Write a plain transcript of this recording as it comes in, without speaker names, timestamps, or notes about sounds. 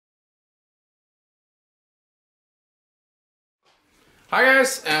Hi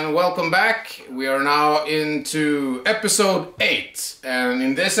guys, and welcome back. We are now into episode 8, and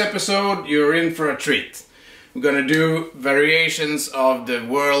in this episode you're in for a treat. We're gonna do variations of the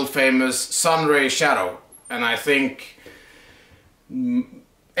world famous Sunray shadow, and I think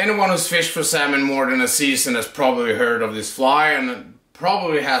anyone who's fished for salmon more than a season has probably heard of this fly and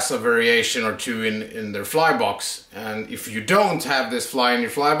probably has a variation or two in their fly box. And if you don't have this fly in your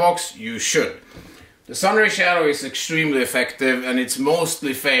fly box, you should. The Sunray shadow is extremely effective, and it's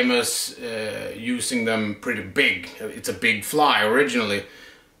mostly famous using them pretty big. It's a big fly originally,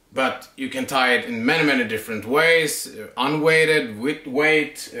 but you can tie it in many different ways: unweighted, with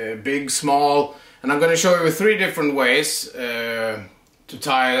weight, big, small. And I'm going to show you 3 different ways to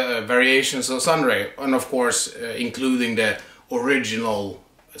tie variations of Sunray, and of course including the original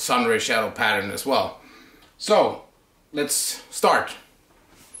Sunray shadow pattern as well. So let's start.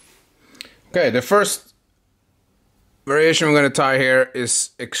 Okay, the first variation we're going to tie here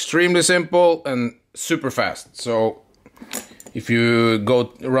is extremely simple and super fast. So if you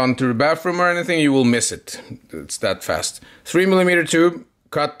run to the bathroom or anything, you will miss it. It's that fast. 3mm tube,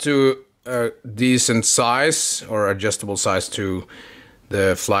 cut to a decent size or adjustable size to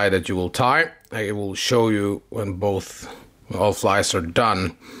the fly that you will tie. I will show you when all flies are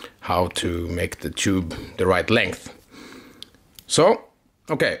done how to make the tube the right length. So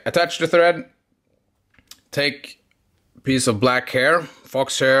okay, attach the thread, take a piece of black hair,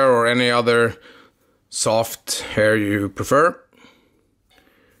 fox hair or any other soft hair you prefer.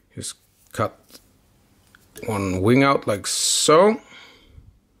 Just cut one wing out like so.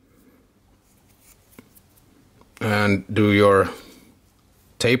 And do your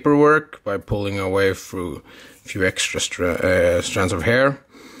taper work by pulling away through a few extra strands of hair.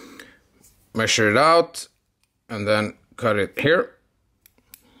 Measure it out and then cut it here.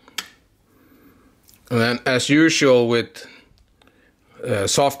 And then, as usual with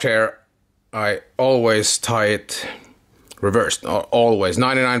soft hair, I always tie it reversed. Always,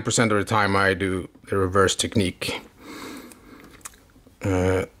 99% of the time I do the reverse technique.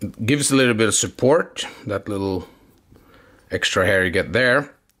 Gives a little bit of support, that little extra hair you get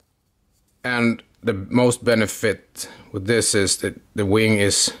there. And the most benefit with this is that the wing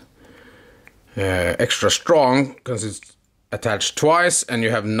is extra strong because it's attached twice and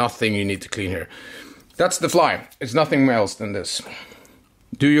you have nothing you need to clean here. That's the fly. It's nothing else than this.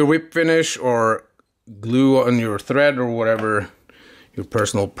 Do your whip finish or glue on your thread or whatever your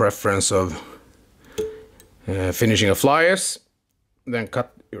personal preference of finishing a fly is. Then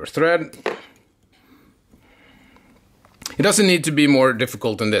cut your thread. It doesn't need to be more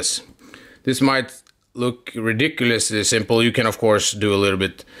difficult than this. This might look ridiculously simple. You can of course do a little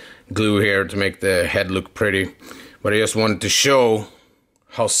bit glue here to make the head look pretty, but I just wanted to show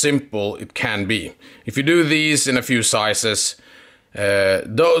how simple it can be. If you do these in a few sizes,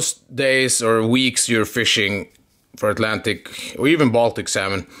 those days or weeks you're fishing for Atlantic or even Baltic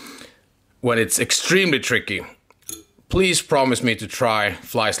salmon, when it's extremely tricky, please promise me to try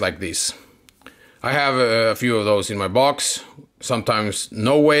flies like these. I have a few of those in my box, sometimes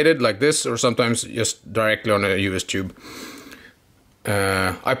no weighted like this, or sometimes just directly on a US tube.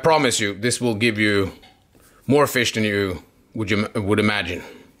 I promise you, this will give you more fish than you would imagine.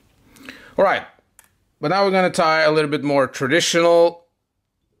 Alright, but now we're going to tie a little bit more traditional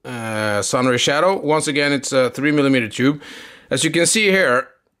Sunray shadow. Once again, it's a 3mm tube. As you can see here,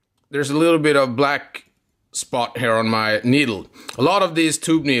 there's a little bit of black spot here on my needle. A lot of these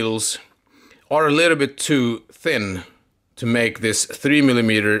tube needles are a little bit too thin to make this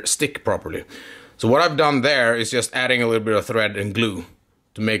 3mm stick properly. So what I've done there is just adding a little bit of thread and glue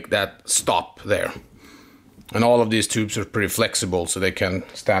to make that stop there. And all of these tubes are pretty flexible, so they can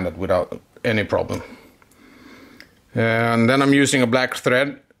stand it without any problem. And then I'm using a black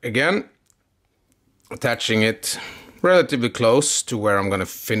thread again, attaching it relatively close to where I'm going to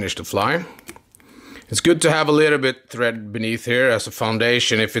finish the fly. It's good to have a little bit thread beneath here as a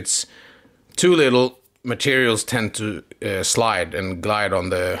foundation. If it's too little, materials tend to slide and glide on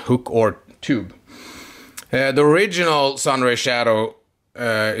the hook or tube. The original Sunray shadow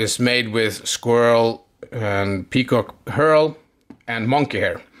is made with squirrel and peacock herl and monkey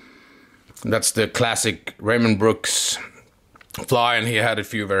hair. That's the classic Raymond Brooks fly, and he had a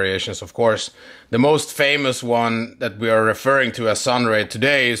few variations, of course. The most famous one that we are referring to as Sunray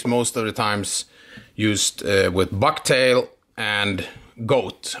today is most of the times used with bucktail and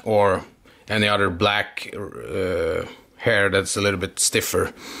goat or any other black hair that's a little bit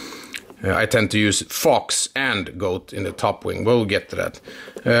stiffer. I tend to use fox and goat in the top wing. We'll get to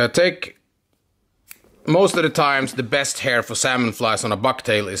that. Take most of the times the best hair for salmon flies on a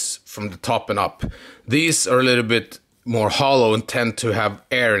bucktail is from the top and up. These are a little bit more hollow and tend to have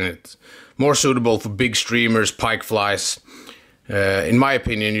air in it. More suitable for big streamers, pike flies. In my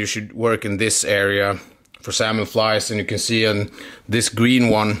opinion, you should work in this area for salmon flies, and you can see on this green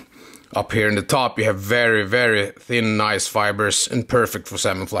one up here in the top, you have very, very thin, nice fibers and perfect for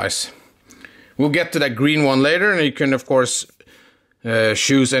salmon flies. We'll get to that green one later, and you can of course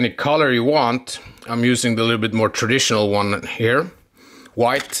choose any color you want. I'm using the little bit more traditional one here,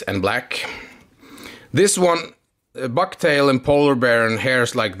 white and black. This one, bucktail and polar bear and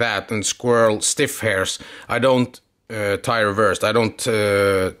hairs like that, and squirrel stiff hairs, I don't tie reversed. I don't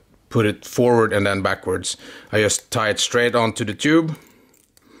put it forward and then backwards. I just tie it straight onto the tube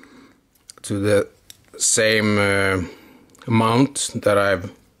to the same amount that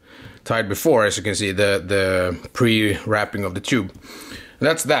I've tied before, as you can see, the pre-wrapping of the tube. And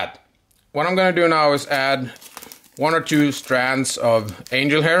that's that. What I'm gonna do now is add 1 or 2 strands of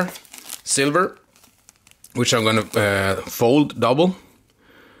angel hair, silver, which I'm gonna fold double.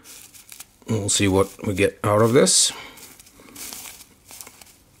 We'll see what we get out of this.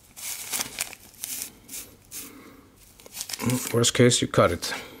 Worst case, you cut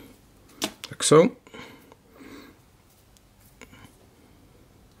it like so.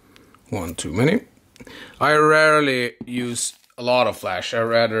 1 too many. I rarely use a lot of flash. I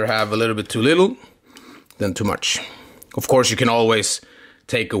rather have a little bit too little than too much. Of course, you can always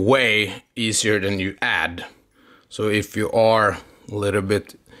take away easier than you add. So if you are a little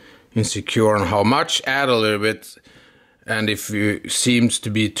bit insecure on how much, add a little bit. And if it seems to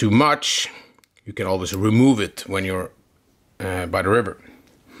be too much, you can always remove it when you're by the river.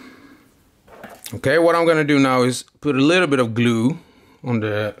 Okay, what I'm gonna do now is put a little bit of glue on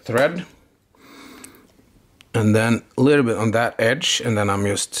the thread, and then a little bit on that edge, and then I'm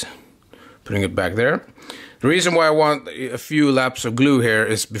just putting it back there. The reason why I want a few laps of glue here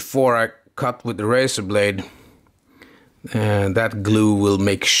is before I cut with the razor blade, and that glue will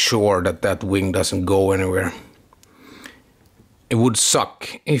make sure that that wing doesn't go anywhere. It would suck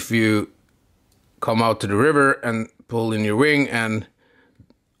if you come out to the river and pull in your wing and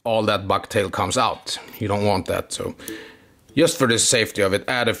all that bucktail comes out. You don't want that, so just for the safety of it,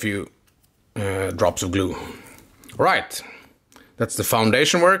 add a few drops of glue. Right, that's the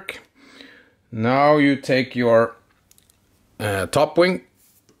foundation work. Now you take your top wing,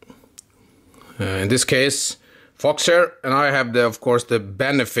 in this case fox hair, and I have of course the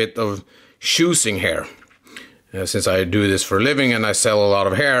benefit of choosing hair. Since I do this for a living and I sell a lot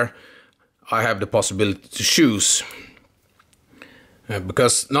of hair, I have the possibility to choose.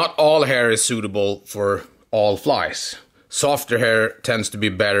 Because not all hair is suitable for all flies. Softer hair tends to be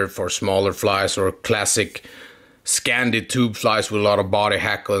better for smaller flies or classic Scandi tube flies with a lot of body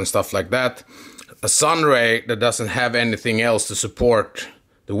hackle and stuff like that. A Sunray that doesn't have anything else to support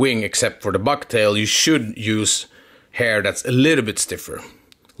the wing except for the bucktail, you should use hair that's a little bit stiffer, a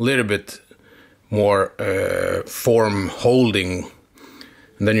little bit more form holding.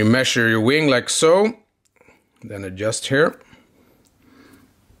 And then you measure your wing like so, then adjust here.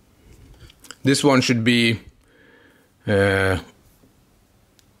 This one should be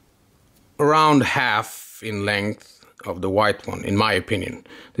around half in length of the white one, in my opinion.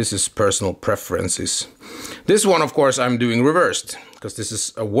 This is personal preferences. This one, of course, I'm doing reversed, because this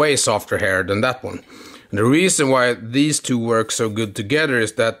is a way softer hair than that one. And the reason why these two work so good together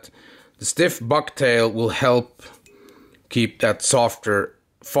is that the stiff bucktail will help keep that softer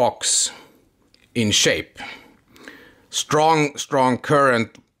fox in shape. Strong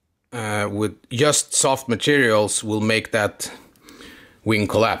current with just soft materials will make that wing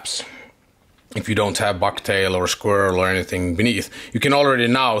collapse. If you don't have bucktail or squirrel or anything beneath, you can already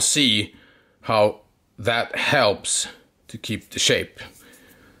now see how that helps to keep the shape.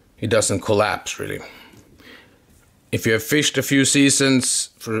 It doesn't collapse really. If you have fished a few seasons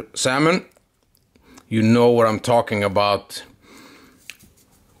for salmon, you know what I'm talking about.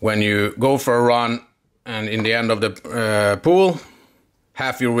 When you go for a run and in the end of the pool,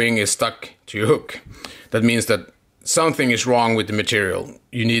 half your wing is stuck to your hook. That means that something is wrong with the material.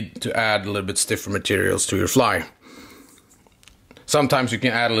 You need to add a little bit stiffer materials to your fly. Sometimes you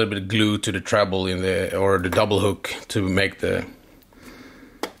can add a little bit of glue to the treble or the double hook to make the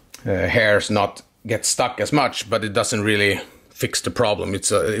hairs not get stuck as much, but it doesn't really fix the problem.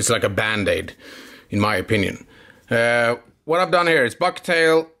 It's like a band-aid, in my opinion. What I've done here is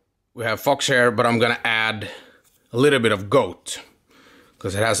bucktail, we have fox hair, but I'm gonna add a little bit of goat,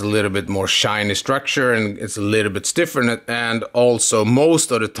 because it has a little bit more shiny structure and it's a little bit stiffer, and also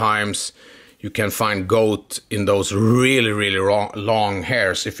most of the times you can find goat in those really long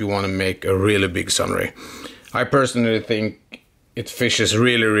hairs if you want to make a really big sunray. I personally think it fishes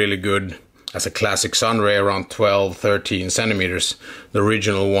really good as a classic Sunray around 12-13 centimeters. The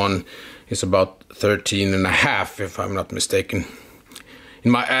original one is about 13.5, if I'm not mistaken.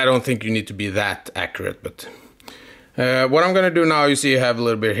 I don't think you need to be that accurate, but what I'm gonna do now, you see I have a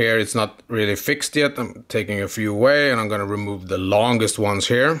little bit here, it's not really fixed yet. I'm taking a few away and I'm gonna remove the longest ones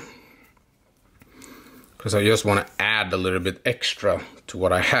here, because I just want to add a little bit extra to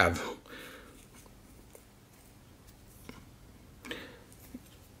what I have.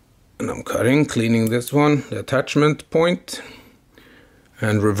 And I'm cleaning this one, the attachment point,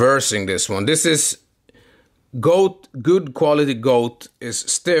 and reversing this one. This is goat, good quality goat is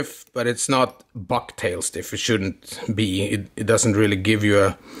stiff, but it's not bucktail stiff. It shouldn't be. It doesn't really give you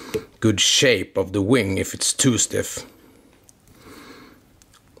a good shape of the wing if it's too stiff.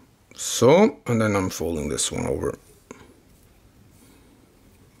 So, and then I'm folding this one over.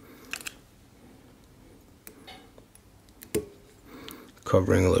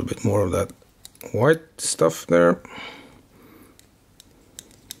 Covering a little bit more of that white stuff there.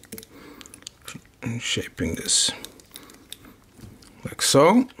 And shaping this like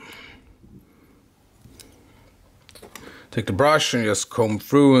so. Take the brush and just comb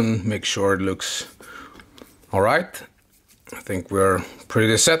through and make sure it looks all right. I think we're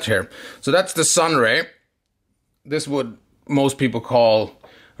pretty set here. So that's the Sunray. This would most people call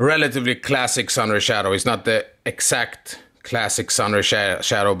relatively classic Sunray shadow. It's not the exact classic Sunray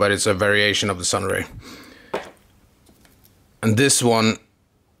shadow, but it's a variation of the Sunray. And this one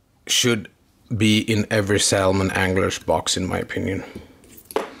should be in every salmon angler's box, in my opinion.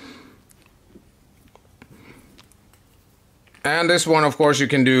 And this one, of course, you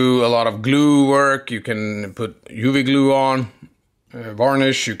can do a lot of glue work. You can put UV glue on,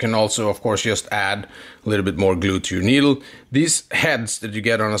 varnish. You can also, of course, just add a little bit more glue to your needle. These heads that you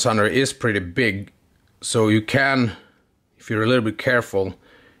get on a Sunray is pretty big, so you can, if you're a little bit careful,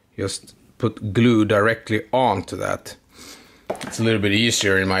 just put glue directly onto that. It's a little bit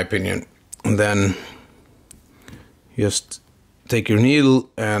easier, in my opinion. And then just take your needle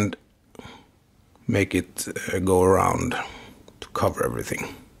and make it go around to cover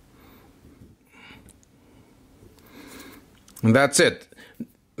everything. And that's it.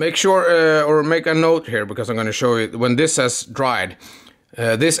 Make sure, or make a note here, because I'm going to show you when this has dried.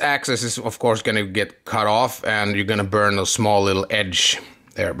 This axis is of course going to get cut off and you're going to burn a small little edge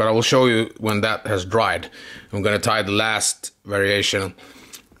there. But I will show you when that has dried. I'm going to tie the last variation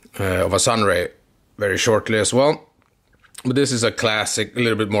of a Sunray very shortly as well. But this is a classic, a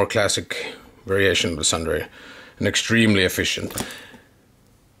little bit more classic variation of the Sunray, and extremely efficient.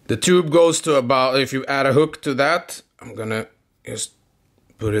 The tube goes to about, if you add a hook to that, I'm gonna just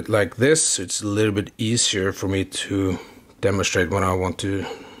put it like this. It's a little bit easier for me to demonstrate what I want to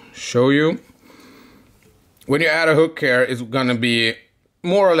show you. When you add a hook here, it's gonna be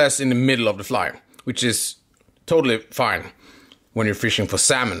more or less in the middle of the fly, which is totally fine when you're fishing for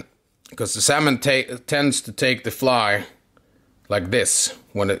salmon, because the salmon tends to take the fly like this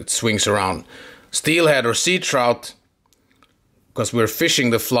when it swings around. Steelhead or sea trout, because we're fishing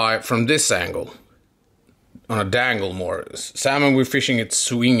the fly from this angle, on a dangle more. Salmon, we're fishing it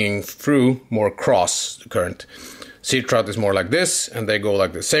swinging through, more cross the current. Sea trout is more like this, and they go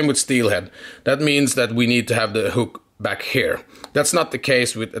like this. Same with steelhead. That means that we need to have the hook back here. That's not the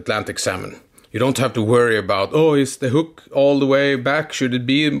case with Atlantic salmon. You don't have to worry about, oh, is the hook all the way back? Should it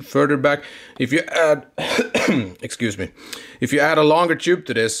be further back? If you add, excuse me, if you add a longer tube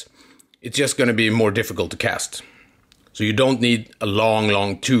to this, it's just going to be more difficult to cast. So you don't need a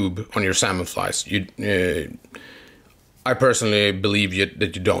long tube on your salmon flies. I personally believe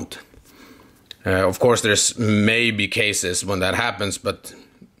that you don't. Of course, there's maybe cases when that happens, but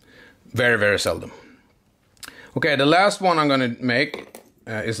very, very seldom. Okay, the last one I'm going to make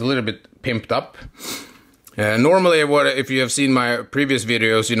is a little bit pimped up. Normally, if you have seen my previous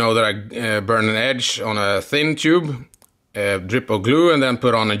videos, you know that I burn an edge on a thin tube, drip of glue, and then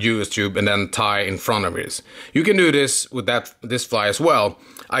put on a US tube and then tie in front of it. You can do this with this fly as well.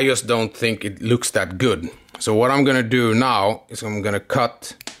 I just don't think it looks that good. So what I'm going to do now is I'm going to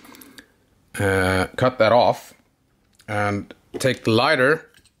cut that off and take the lighter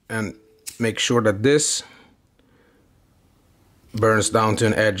and make sure that this burns down to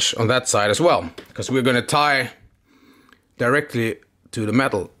an edge on that side as well, because we're going to tie directly to the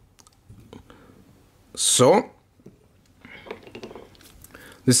metal. So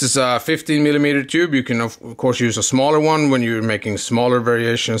this is a 15mm tube. You can of course use a smaller one when you're making smaller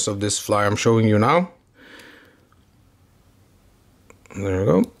variations of this fly I'm showing you now. There we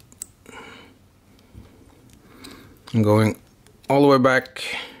go. I'm going all the way back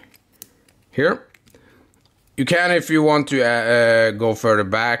here. You can, if you want to go further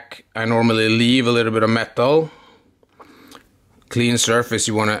back. I normally leave a little bit of metal. Clean surface.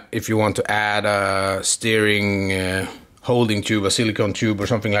 If you want to add a steering holding tube, a silicone tube or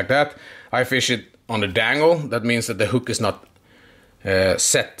something like that. I fish it on the dangle. That means that the hook is not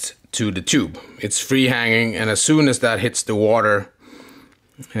set to the tube. It's free hanging, and as soon as that hits the water,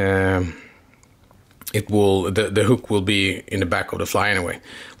 the hook will be in the back of the fly anyway.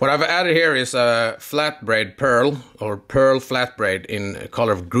 What I've added here is a flat braid pearl, or pearl flat braid in a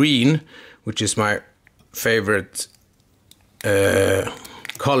color of green, which is my favorite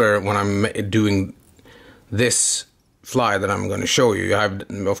color when I'm doing this fly that I'm going to show you. I've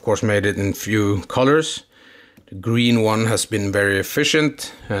of course made it in few colors. The green one has been very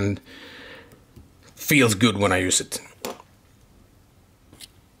efficient and feels good when I use it.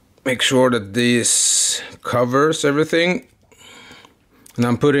 Make sure that this covers everything, and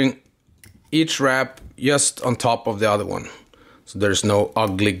I'm putting each wrap just on top of the other one, so there's no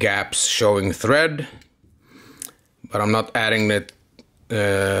ugly gaps showing thread, but I'm not adding it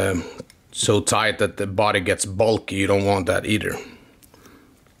so tight that the body gets bulky. You don't want that either.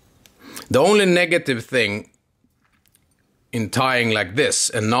 The only negative thing in tying like this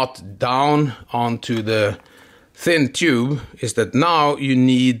and not down onto the thin tube is that now you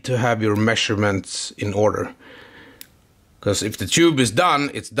need to have your measurements in order, because if the tube is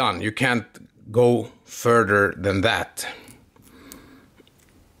done, it's done. You can't go further than that.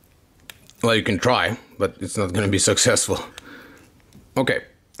 Well, you can try, but it's not going to be successful. Okay,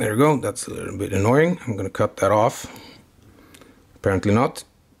 there we go. That's a little bit annoying. I'm going to cut that off. Apparently not.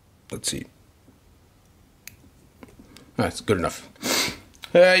 Let's see. That's good enough.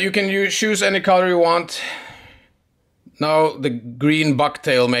 You can choose any color you want. Now the green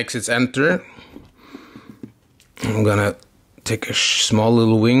bucktail makes its enter. I'm gonna take a small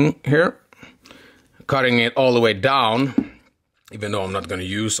little wing here, cutting it all the way down, even though I'm not gonna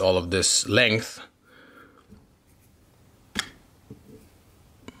use all of this length.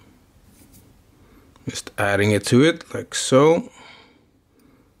 Just adding it to it like so.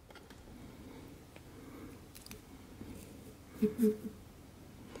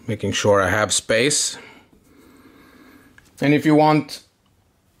 Making sure I have space. And if you want,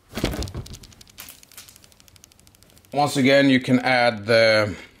 once again, you can add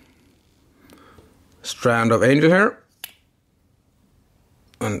the strand of angel hair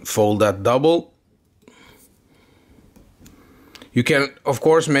and fold that double. You can, of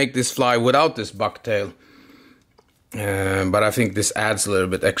course, make this fly without this bucktail, but I think this adds a little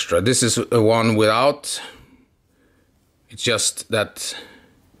bit extra. This is a one without. It's just that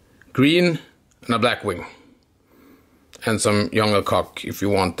green and a black wing. And some younger cock if you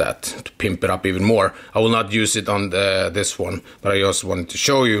want that to pimp it up even more. I will not use it on this one, but I just wanted to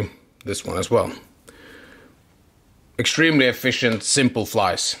show you this one as well. Extremely efficient, simple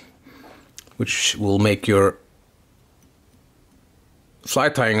flies, which will make your fly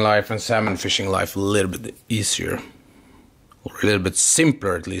tying life and salmon fishing life a little bit easier, or a little bit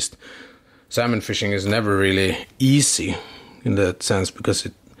simpler at least. Salmon fishing is never really easy in that sense because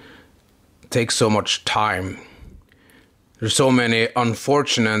it takes so much time. There's so many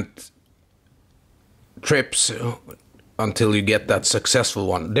unfortunate trips until you get that successful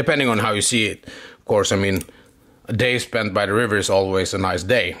one, depending on how you see it. Of course, I mean, a day spent by the river is always a nice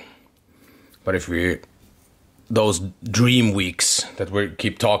day. But if those dream weeks that we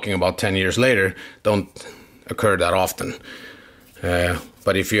keep talking about 10 years later don't occur that often.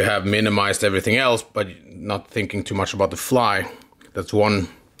 But if you have minimized everything else, but not thinking too much about the fly, that's one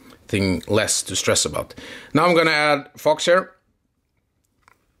thing less to stress about. Now I'm gonna add foxhair,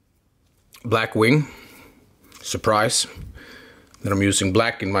 black wing, surprise that I'm using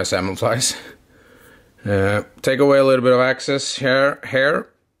black in my salmon flies. Take away a little bit of excess hair.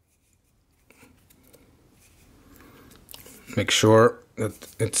 Make sure that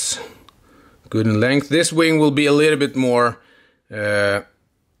it's good in length. This wing will be a little bit more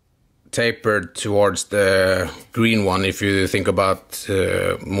tapered towards the green one if you think about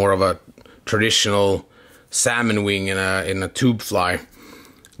more of a traditional salmon wing in a tube fly.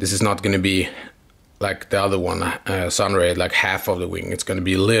 This is not going to be like the other one, Sunray, like half of the wing. It's going to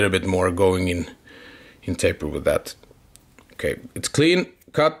be a little bit more going in taper with that. Okay, it's clean,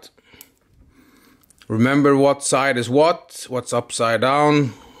 cut. Remember what side is what's upside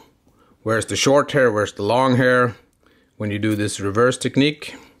down, where's the short hair, where's the long hair when you do this reverse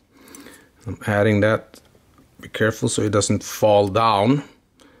technique. I'm adding that. Be careful so it doesn't fall down.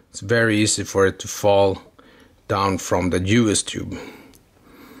 It's very easy for it to fall down from the US tube.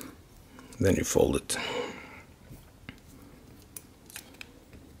 Then you fold it.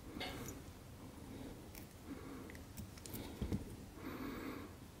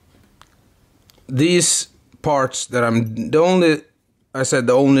 these parts that I said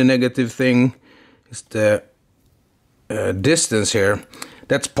the only negative thing is the distance here.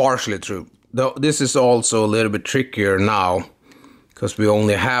 That's partially true. Though this is also a little bit trickier now because we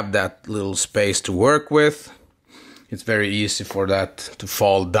only have that little space to work with. It's very easy for that to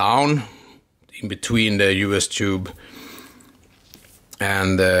fall down in between the US tube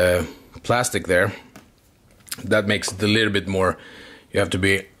and the plastic there. That makes it a little bit more, you have to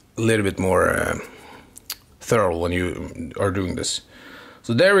be a little bit more thorough when you are doing this.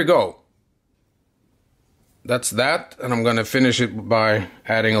 So there we go. That's that, and I'm gonna finish it by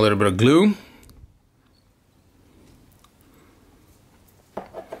adding a little bit of glue.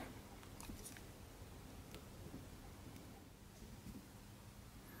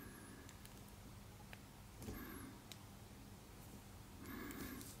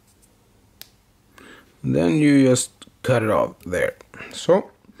 Then you just cut it off there, so,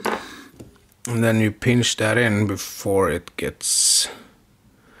 and then you pinch that in before it gets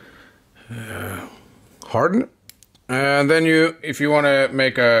hardened. And then if you want to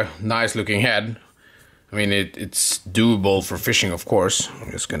make a nice looking head, I mean it's doable for fishing, of course.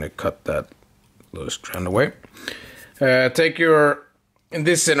 I'm just gonna cut that little strand away. In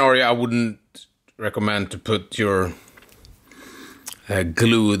this scenario I wouldn't recommend to put your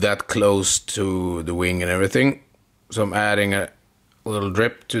glue that close to the wing and everything, so I'm adding a little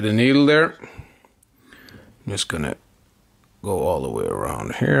drip to the needle there. I'm just gonna go all the way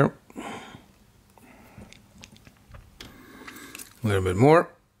around here, a little bit more,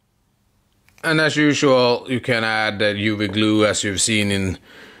 and as usual you can add the UV glue as you've seen in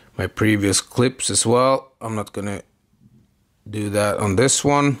my previous clips as well. I'm not gonna do that on this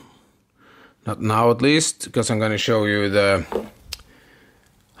one, not now at least, because I'm gonna show you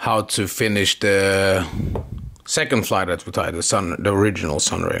how to finish the second fly that we tied, the original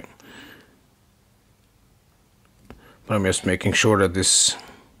Sunray. But I'm just making sure that this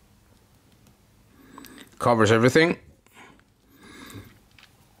covers everything.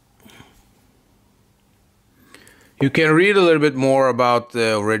 You can read a little bit more about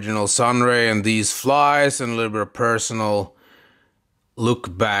the original Sunray and these flies, and a little bit of personal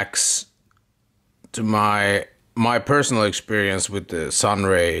look backs to my personal experience with the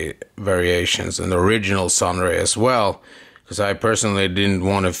Sunray variations and the original Sunray as well, because I personally didn't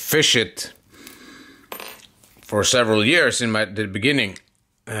want to fish it for several years in the beginning,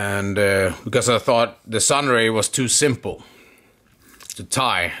 and because I thought the Sunray was too simple to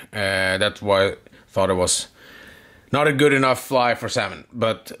tie. That's why I thought it was not a good enough fly for salmon.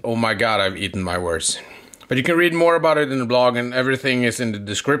 But oh my god, I've eaten my words. But you can read more about it in the blog, and everything is in the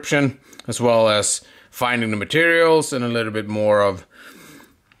description, as well as finding the materials and a little bit more of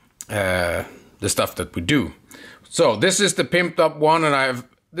the stuff that we do. So this is the pimped up one, and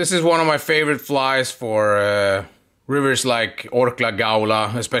this is one of my favorite flies for rivers like Orkla,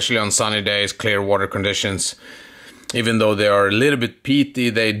 Gaula, especially on sunny days, clear water conditions. Even though they are a little bit peaty,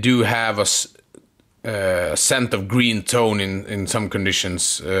 they do have a scent of green tone in some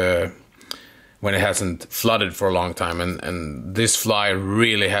conditions when it hasn't flooded for a long time, and this fly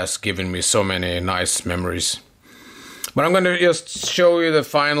really has given me so many nice memories. But I'm going to just show you the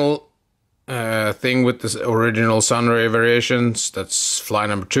final thing with this original Sunray variations. That's fly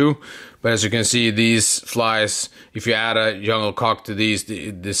number 2. But as you can see, these flies, if you add a jungle cock to these,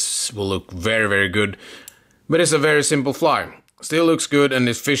 this will look very, very good. But it's a very simple fly. Still looks good, and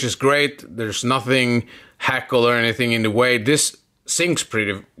this fish is great. There's nothing hackle or anything in the way. This sinks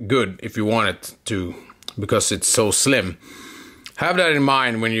pretty good if you want it to, because it's so slim. Have that in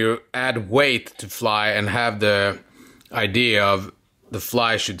mind when you add weight to fly and have the idea of the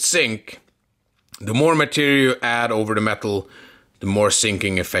fly should sink. The more material you add over the metal, the more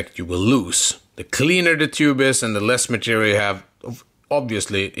sinking effect you will lose. The cleaner the tube is and the less material you have,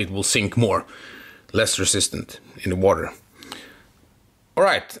 obviously it will sink more, less resistant in the water.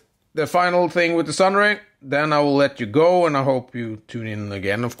 Alright, the final thing with the Sunray, then I will let you go, and I hope you tune in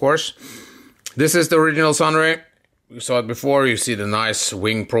again, of course. This is the original Sunray. You saw it before. You see the nice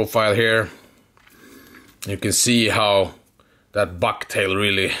wing profile here. You can see how that bucktail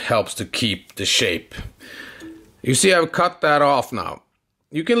really helps to keep the shape. You see I've cut that off now.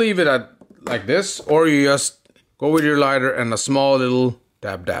 You can leave it like this, or you just go with your lighter and a small little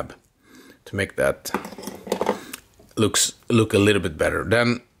dab to make that look a little bit better.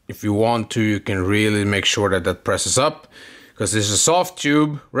 Then if you want to, you can really make sure that presses up, because this is a soft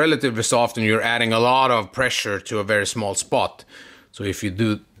tube, relatively soft, and you're adding a lot of pressure to a very small spot. So if you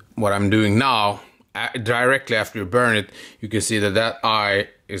do what I'm doing now, directly after you burn it, you can see that eye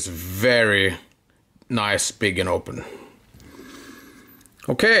is very nice, big and open.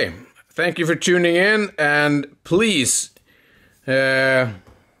 Okay, thank you for tuning in, and please,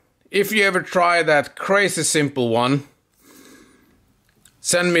 if you ever try that crazy simple one,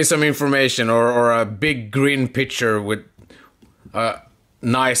 send me some information or a big green picture with a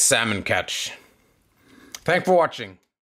nice salmon catch. Thanks for watching.